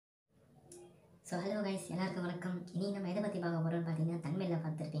So hello guys, எல்லாருக்கும் வணக்கம். இனி நம்ம எதை பற்றி பார்க்க போகிறோம்னு பார்த்தீங்கன்னா, தமிழில்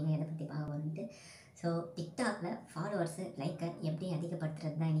பார்த்துருப்பீங்க எதை பற்றி பார்க்க போகிறோன்ட்டு. ஸோ டிக்டாக்ல ஃபாலோவர்ஸு லைக்கை எப்படி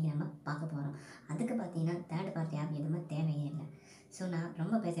அதிகப்படுத்துறது தான் இன்றைக்கி நம்ம பார்க்க போகிறோம். அதுக்கு பார்த்தீங்கன்னா தேர்ட் பார்ட்டி ஆப் எதுவுமே தேவையே இல்லை. ஸோ நான்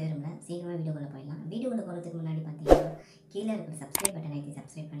ரொம்ப பேச விரும்பல, சீக்கிரமாக வீடியோக்குள்ளே போயிடலாம். வீடியோக்குள்ளே போகிறதுக்கு முன்னாடி பார்த்தீங்கன்னா கீழே இருக்கிற சப்ஸ்கிரைப் பட்டன் ஐத்தி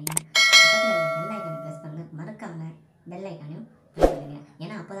சப்ஸ்கிரைப் பண்ணி பக்கத்தில் இருக்கிற பெல் ஐக்கானை ப்ரெஸ் பண்ண மறக்காமல் பெல் ஐக்கானையும் ப்ரெஸ் பண்ணுங்கள்.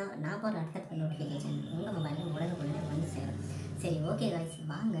 ஏன்னா அப்போ தான் நான் போகிற அடுத்தடுத்த நோட்டிஃபிகேஷன் உங்கள் மொபைலில் உடனுக்குடனே வந்து சேரும். சரி, ஓகே காய்ஸ்,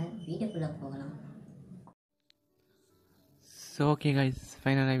 வாங்க வீடியோக்குள்ளே போகலாம். ஸோ ஓகே கைஸ்,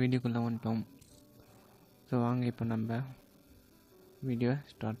 ஃபைனலாக வீடியோக்குள்ளே வந்துட்டோம். ஸோ வாங்க இப்போ நம்ம வீடியோ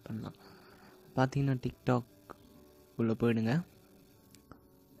ஸ்டார்ட் பண்ணலாம். பார்த்தீங்கன்னா டிக்டாக் உள்ளே போயிடுங்க.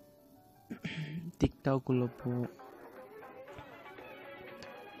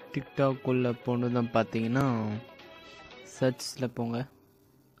 டிக்டாக்குள்ளே போனதும் பார்த்தீங்கன்னா சர்ச்சில் போங்க.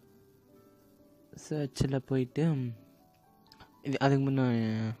 சர்ச்சில் போயிட்டு இது அதுக்கு முன்னே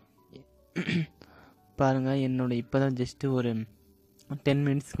பாருங்கள், என்னோட இப்போ தான் ஜஸ்ட்டு ஒரு 10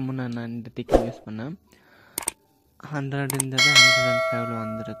 மினிட்ஸ்க்கு முன்னே நான் இந்த டிக்கை யூஸ் பண்ணேன். 100 இருந்தது 105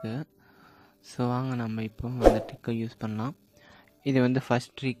 வந்திருக்கு. ஸோ வாங்க நம்ம இப்போ அந்த டிக்கை யூஸ் பண்ணலாம். இது வந்து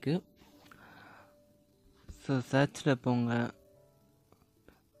ஃபஸ்ட் ட்ரிக்கு. ஸோ சர்ச்சில் போங்க,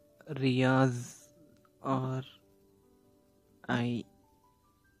 Riyaz RIYA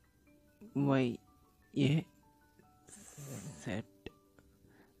set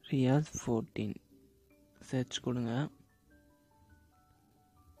Riyaz 14 search கொடுங்க.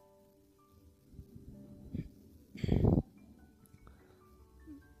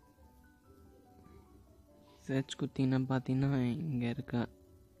 சர்ச் கொடுத்தீங்கன்னா பார்த்தீங்கன்னா இங்கே இருக்க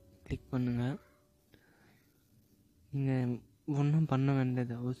கிளிக் பண்ணுங்கள். நீங்கள் ஒன்றும் பண்ண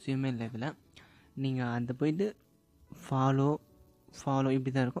வேண்டியது அவசியமே இல்லை. இதில் நீங்கள் அதை போய்ட்டு ஃபாலோ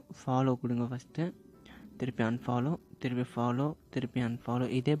இப்படி தான் இருக்கும். ஃபாலோ கொடுங்க ஃபஸ்ட்டு, திருப்பி அன்ஃபாலோ, திருப்பி ஃபாலோ, திருப்பி அன்ஃபாலோ.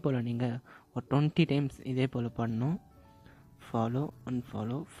 இதே போல் நீங்கள் ஒரு 20 டைம்ஸ் இதே போல் பண்ணணும். Follow,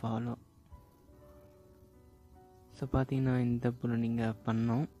 unfollow, follow. ஸோ பார்த்தீங்கன்னா இந்த போல் நீங்கள்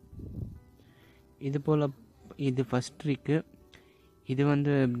பண்ணோம். இது போல் இது ஃபஸ்ட் ட்ரிக்கு. இது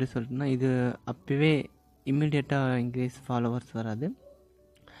வந்து எப்படி சொல்கிறேன்னா, இது அப்போவே இம்மிடியேட்டாக இன்க்ரீஸ் ஃபாலோவர்ஸ் வராது.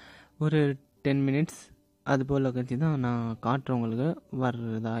 ஒரு 10 மினிட்ஸ் அது போல் கழிச்சு தான் நான் காட்டுறவங்களுக்கு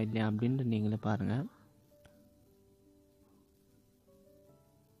வர்றதா இல்லையா அப்படின்ட்டு நீங்களே பாருங்கள்.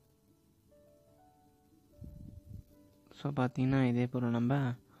 ஸோ பார்த்தீங்கன்னா இதே போல் நம்ம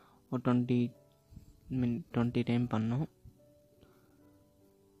ஒரு 20 டைம் பண்ணோம்.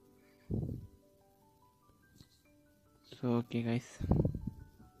 ஸோ ஓகே கைஸ்,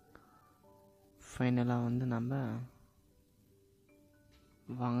 ஃபைனலாக வந்து நம்ம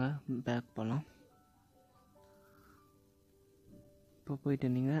வாங்க பேக் போகலாம். இப்போ போயிட்டு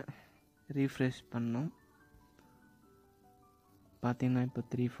நீங்கள் ரீஃப்ரெஷ் பண்ணோம். பார்த்தீங்கன்னா இப்போ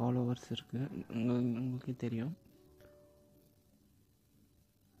 3 ஃபாலோவர்ஸ் இருக்குது, உங்களுக்கே தெரியும்.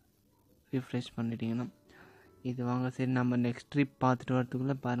 ரீஃப்ரெஷ் பண்ணிட்டீங்கன்னா இது வாங்க. சரி, நம்ம நெக்ஸ்ட் ட்ரிப் பார்த்துட்டு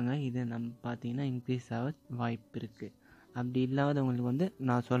வரதுக்குள்ளே பாருங்கள், இது நம்ம பார்த்தீங்கன்னா இன்க்ரீஸ் ஆக வாய்ப்பு இருக்குது. அப்படி இல்லாதவங்களுக்கு வந்து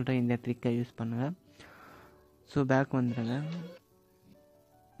நான் சொல்கிறேன் இந்த ட்ரிக்கை யூஸ் பண்ணுங்கள். ஸோ பேக் வந்துடுங்க.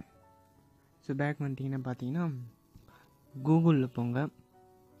 ஸோ பேக் வந்துட்டிங்கன்னா பார்த்தீங்கன்னா கூகுளில் போங்க.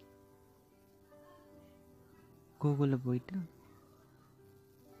 கூகுளில் போயிட்டு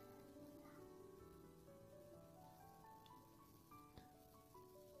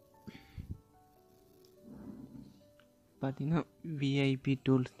பார்த்தீங்கன்னா விஐபி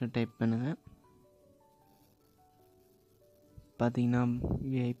டூல்ஸ்னு டைப் பண்ணுங்கள். பார்த்தீங்கன்னா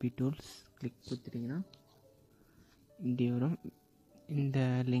விஐபி டூல்ஸ் கிளிக் கொடுத்துட்டிங்கன்னா இப்படி வரும். இந்த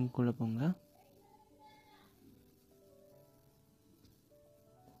லிங்க்குள்ளே போங்க.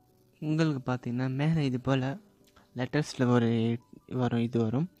 உங்களுக்கு பார்த்தீங்கன்னா மேலே இது போல் லெட்டர்ஸில் ஒரு இது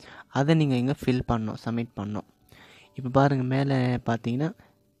வரும். அதை நீங்கள் இங்கே ஃபில் பண்ணணும், சப்மிட் பண்ணணும். இப்போ பாருங்கள், மேலே பார்த்தீங்கன்னா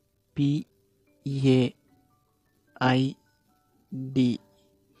PAID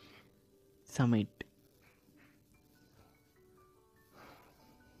சப்மிட்.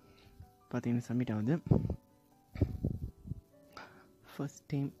 பார்த்தீங்கன்னா சப்மிட் ஆகுது ஃபஸ்ட்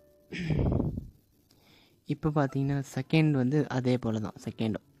டைம். இப்போ பார்த்தீங்கன்னா செகண்ட் வந்து அதே போல் தான்.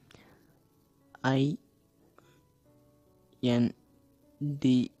 செகண்டும்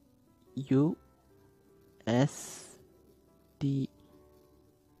INDUSTRY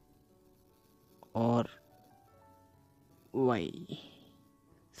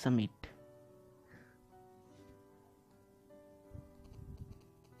சப்மிட்.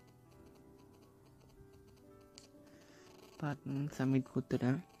 சப்மிட்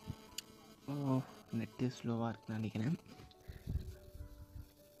கொடுத்துட்டேன். நெட்டு ஸ்லோவாக இருக்குன்னு நினைக்கிறேன்.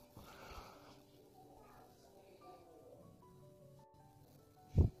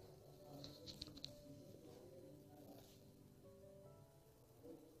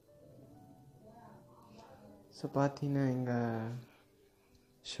 ஸோ பார்த்தீங்கன்னா எங்கள்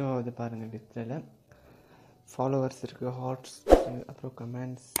ஷோ இது பாருங்கள் டிஸ்பிளேல ஃபாலோவர்ஸ் இருக்குது, ஹார்ட்ஸ், அப்புறம்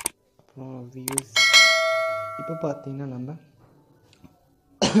கமெண்ட்ஸ், அப்புறம் வியூஸ். இப்போ பார்த்தீங்கன்னா நம்ம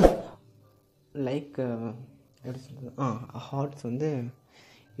லைக் எப்படி சொல்கிறது, ஹார்ட்ஸ் வந்து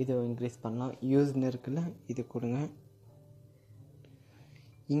இதை இன்க்ரீஸ் பண்ணலாம். யூஸ்ன்னு இருக்குல்ல, இது கொடுங்க.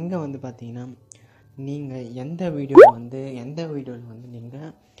 இங்கே வந்து பார்த்தீங்கன்னா நீங்கள் எந்த வீடியோவில் வந்து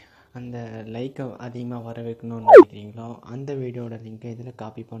நீங்கள் அந்த லைக்கை அதிகமாக வர வைக்கணும்னு நினைக்கிறீங்களோ அந்த வீடியோட லிங்க்கை இதில்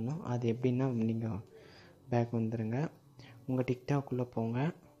காப்பி பண்ணணும். அது எப்படின்னா நீங்கள் பேக் வந்துடுங்க, உங்கள் டிக்டாக்குள்ளே போங்க,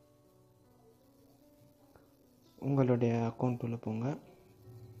 உங்களுடைய அக்கௌண்ட்டுள்ளே போங்க.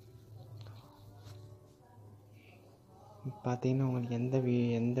 பார்த்தீங்கன்னா உங்களுக்கு எந்த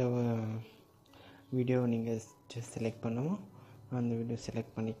வீடியோ நீங்கள் செலக்ட் பண்ணமோ அந்த வீடியோ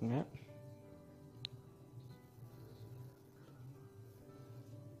செலக்ட் பண்ணிக்கோங்க.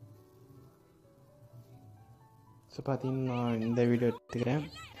 ஸோ பார்த்தீங்கன்னா நான் இந்த வீடியோ எடுத்துக்கிறேன்.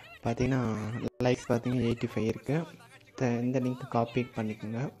 பார்த்தீங்கன்னா லைக்ஸ் பார்த்தீங்கன்னா 85 இருக்குது. இந்த லிங்க் காப்பி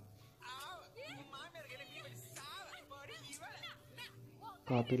பண்ணிக்கோங்க.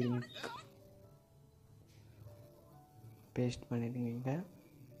 காப்பி லிங்க் பேஸ்ட் பண்ணிடுங்க.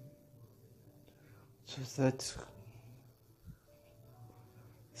 ஸோ சர்ச்,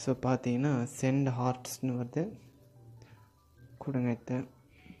 ஸோ பார்த்தீங்கன்னா சென்ட் ஹார்ட்ஸ்னு வருது, கொடுங்க.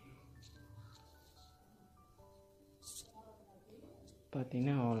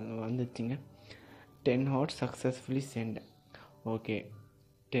 பார்த்தீங்கன்னா வந்துச்சுங்க, 10 hearts successfully send. Okay,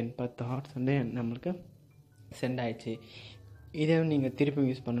 10 hearts வந்து நம்மளுக்கு சென்ட் ஆயிடுச்சு. இதை நீங்கள் திருப்பி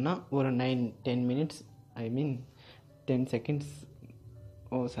யூஸ் பண்ணுன்னா ஒரு 10 மினிட்ஸ், ஐ மீன் 10 செகண்ட்ஸ்,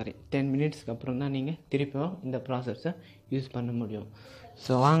 10 மினிட்ஸ்க்கு அப்புறம் தான் நீங்கள் திருப்பியும் இந்த ப்ராசஸை யூஸ் பண்ண முடியும்.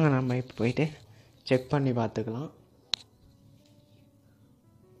 ஸோ வாங்க நம்ம இப்போ போயிட்டு செக் பண்ணி பார்த்துக்கலாம்.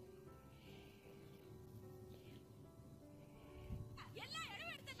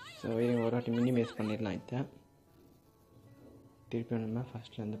 ஸோ ஒரு வாட்டி மினிமைஸ் பண்ணிடலாம். இதை திருப்பியும் நம்ம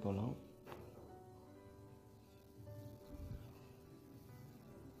ஃபஸ்ட்லேருந்து போகலாம்.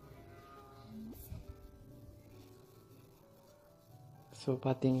 ஸோ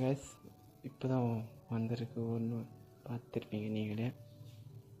பார்த்தீங்க இப்போ தான் வந்திருக்கு, ஒன்று பார்த்துருப்பீங்க நீங்களே,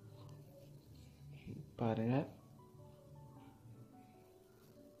 பாருங்கள்.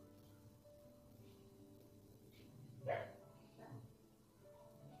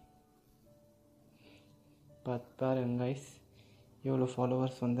 பாருங்க கைஸ், எவ்வளோ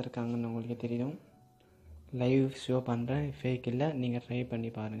ஃபாலோவர்ஸ் வந்திருக்காங்கன்னு உங்களுக்கு தெரியும். லைவ் ஷோ பண்ணுறேன், ஃபேக் இல்லை, நீங்கள் ட்ரை பண்ணி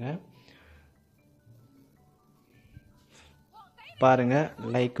பாருங்கள். பாருங்கள்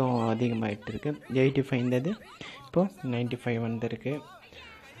லைக்கும் அதிகமாகிட்டு இருக்குது. 85 இருந்தது, இப்போது 95 வந்துருக்கு.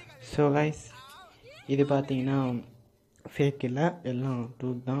 ஸோ கைஸ், இது பார்த்தீங்கன்னா ஃபேக் இல்லை, எல்லாம்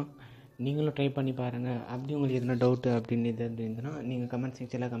ட்ரூத் தான். நீங்களும் ட்ரை பண்ணி பாருங்கள். அப்படி உங்களுக்கு எதுனா டவுட்டு அப்படின்னு இருந்ததுன்னா நீங்கள் கமெண்ட்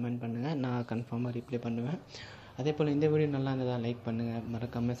செக்ஷனில் கமெண்ட் பண்ணுங்கள், நான் கன்ஃபார்மாக ரிப்ளை பண்ணுவேன். அதே போல் இந்த வீடியோ நல்லா இருந்ததா லைக் பண்ணுங்கள்,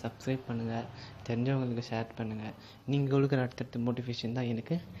 மறக்காமல் சப்ஸ்கிரைப் பண்ணுங்கள், தெரிஞ்சவங்களுக்கு ஷேர் பண்ணுங்கள். நீங்கள் கொடுக்குற அடுத்தடுத்த மோட்டிவேஷன் தான்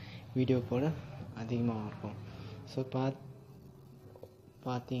எனக்கு வீடியோ போட அதிகமாக இருக்கும். ஸோ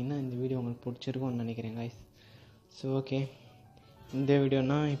பார்த்தீங்கன்னா இந்த வீடியோ உங்களுக்கு பிடிச்சிருக்கும்னு நினைக்கிறேன் காய்ஸ். ஸோ ஓகே, இந்த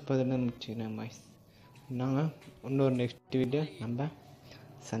வீடியோனா இப்போதுன்னு முடிச்சுக்கிறேன் காய்ஸ். நாங்கள் இன்னொரு நெக்ஸ்ட் வீடியோ நம்ம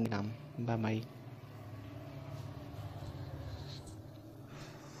சந்திக்கலாம். பாய்.